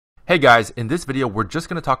Hey guys, in this video we're just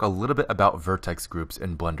going to talk a little bit about vertex groups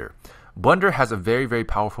in Blender. Blender has a very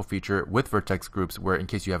powerful feature with vertex groups where, in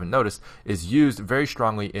case you haven't noticed, is used very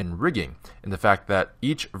strongly in rigging, in the fact that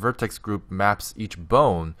each vertex group maps each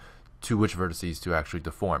bone to which vertices to actually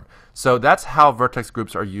deform. So that's how vertex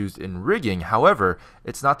groups are used in rigging. However,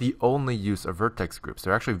 it's not the only use of vertex groups.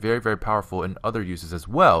 They're actually very powerful in other uses as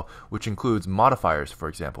well, which includes modifiers, for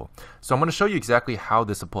example. So I'm going to show you exactly how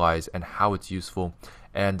this applies and how it's useful.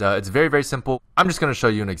 And it's very simple. I'm just going to show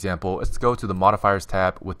you an example. Let's go to the modifiers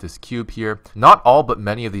tab with this cube here. Not all, but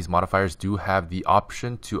many of these modifiers do have the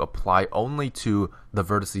option to apply only to the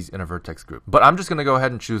vertices in a vertex group. But I'm just going to go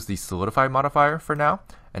ahead and choose the solidify modifier for now.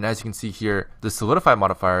 And as you can see here, the solidify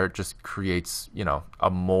modifier just creates, a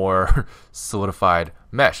more solidified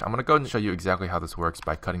mesh. I'm going to go ahead and show you exactly how this works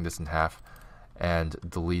by cutting this in half and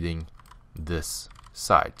deleting this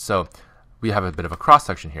side. So we have a bit of a cross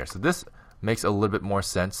section here. So this makes a little bit more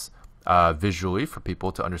sense visually for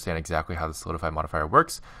people to understand exactly how the solidify modifier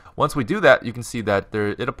works. Once we do that, you can see that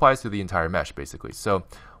it applies to the entire mesh basically. So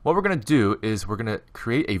what we're going to do is we're going to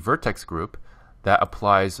create a vertex group that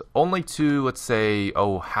applies only to, let's say,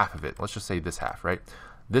 half of it. Let's just say this half, right?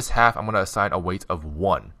 This half I'm going to assign a weight of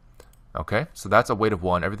 1. Okay, so that's a weight of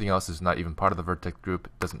 1. Everything else is not even part of the vertex group.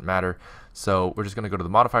 It doesn't matter. So we're just going to go to the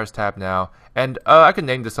modifiers tab now. And I can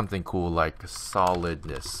name this something cool like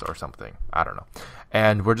solidness or something. I don't know.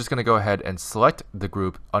 And we're just going to go ahead and select the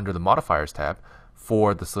group under the modifiers tab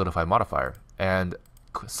for the solidify modifier and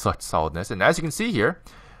select solidness. And as you can see here,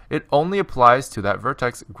 it only applies to that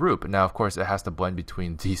vertex group. Now, of course, it has to blend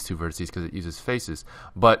between these two vertices because it uses faces,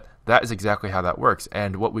 but that is exactly how that works.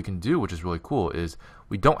 And what we can do, which is really cool, is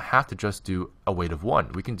we don't have to just do a weight of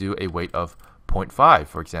 1. We can do a weight of 0.5,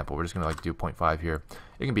 for example. We're just going to do 0.5 here.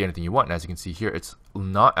 It can be anything you want. And as you can see here, it's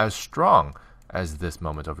not as strong as this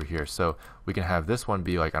moment over here. So we can have this one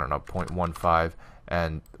be like, 0.15,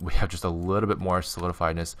 and we have just a little bit more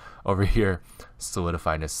solidifiedness over here.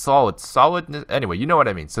 Solidifying solidness. Anyway, you know what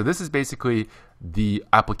I mean. So this is basically the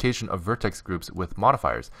application of vertex groups with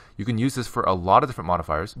modifiers. You can use this for a lot of different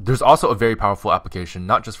modifiers. There's also a very powerful application,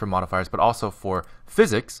 not just for modifiers, but also for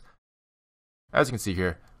physics. As you can see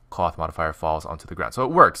here, cloth modifier falls onto the ground. So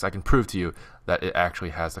it works. I can prove to you that it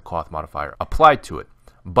actually has the cloth modifier applied to it.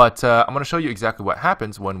 But I'm going to show you exactly what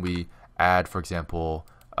happens when we add, for example,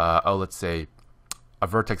 let's say a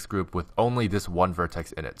vertex group with only this one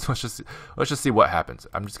vertex in it. So let's just see what happens.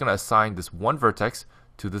 I'm just going to assign this one vertex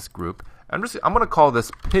to this group. I'm going to call this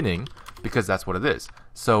pinning because that's what it is.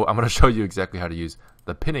 So I'm going to show you exactly how to use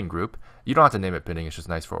the pinning group. You don't have to name it pinning. It's just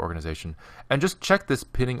nice for organization. And just check this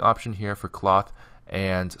pinning option here for cloth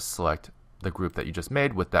and select the group that you just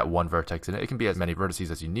made with that one vertex in it. It can be as many vertices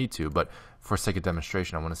as you need to, but for sake of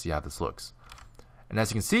demonstration, I want to see how this looks. And as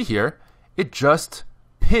you can see here, it just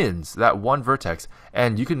pins that one vertex,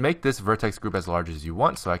 and you can make this vertex group as large as you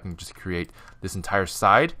want. So I can just create this entire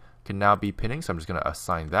side can now be pinning. So I'm just going to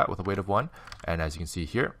assign that with a weight of 1. And as you can see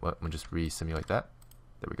here, let me just re-simulate that.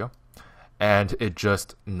 There we go. And it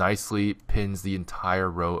just nicely pins the entire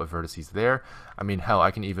row of vertices there. I mean, hell,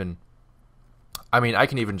 I can even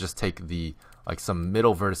just take the some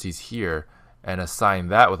middle vertices here and assign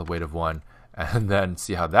that with a weight of 1, and then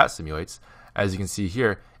see how that simulates. As you can see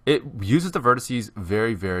here, it uses the vertices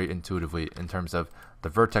very intuitively in terms of the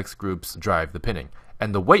vertex groups drive the pinning.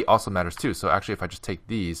 And the weight also matters too. So actually, if I just take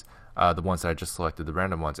these, the ones that I just selected, the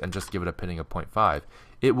random ones, and just give it a pinning of 0.5,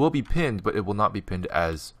 it will be pinned, but it will not be pinned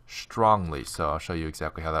as strongly. So I'll show you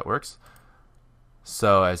exactly how that works.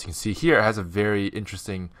 So as you can see here, it has a very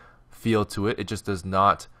interesting feel to it. It just does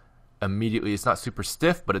not immediately, it's not super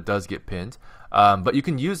stiff, but it does get pinned. But you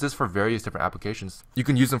can use this for various different applications. You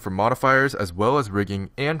can use them for modifiers as well as rigging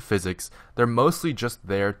and physics. They're mostly just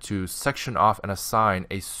there to section off and assign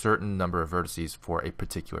a certain number of vertices for a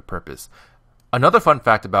particular purpose. Another fun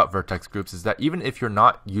fact about vertex groups is that even if you're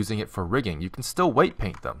not using it for rigging, you can still weight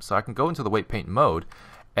paint them. So I can go into the weight paint mode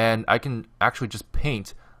and I can actually just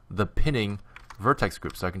paint the pinning vertex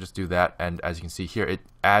group. So I can just do that, and as you can see here, it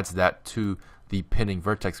adds that to the pinning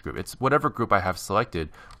vertex group. It's whatever group I have selected,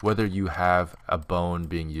 whether you have a bone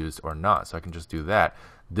being used or not. So I can just do that.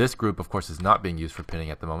 This group, of course, is not being used for pinning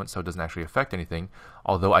at the moment, so it doesn't actually affect anything,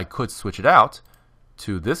 although I could switch it out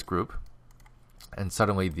to this group, and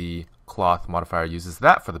suddenly the cloth modifier uses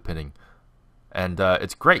that for the pinning, and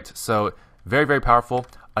it's great. So very powerful.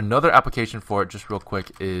 Another application for it, just real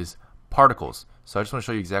quick, is particles. So I just want to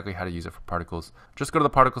show you exactly how to use it for particles. Just go to the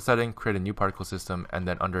particle setting, create a new particle system, and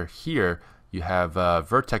then under here you have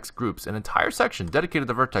vertex groups, an entire section dedicated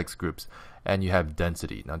to vertex groups, and you have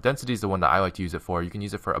density. Now density is the one that I like to use it for. You can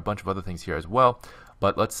use it for a bunch of other things here as well,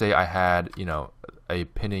 but let's say I had, a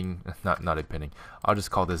pinning, not a pinning, I'll just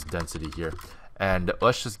call this density here. And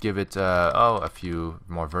let's just give it a few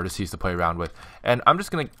more vertices to play around with. And I'm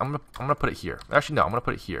gonna put it here. Actually, no, I'm gonna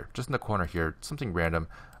put it here, just in the corner here, something random,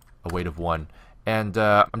 a weight of 1. And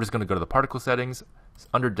I'm just gonna go to the particle settings,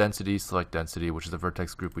 under density, select density, which is the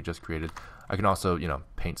vertex group we just created. I can also,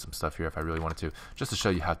 paint some stuff here if I really wanted to, just to show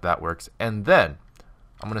you how that works. And then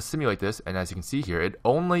I'm gonna simulate this, and as you can see here, it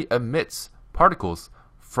only emits particles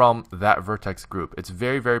from that vertex group. It's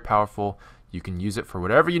very, very powerful. You can use it for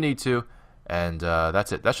whatever you need to. And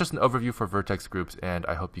that's it. That's just an overview for vertex groups, and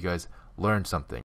I hope you guys learned something.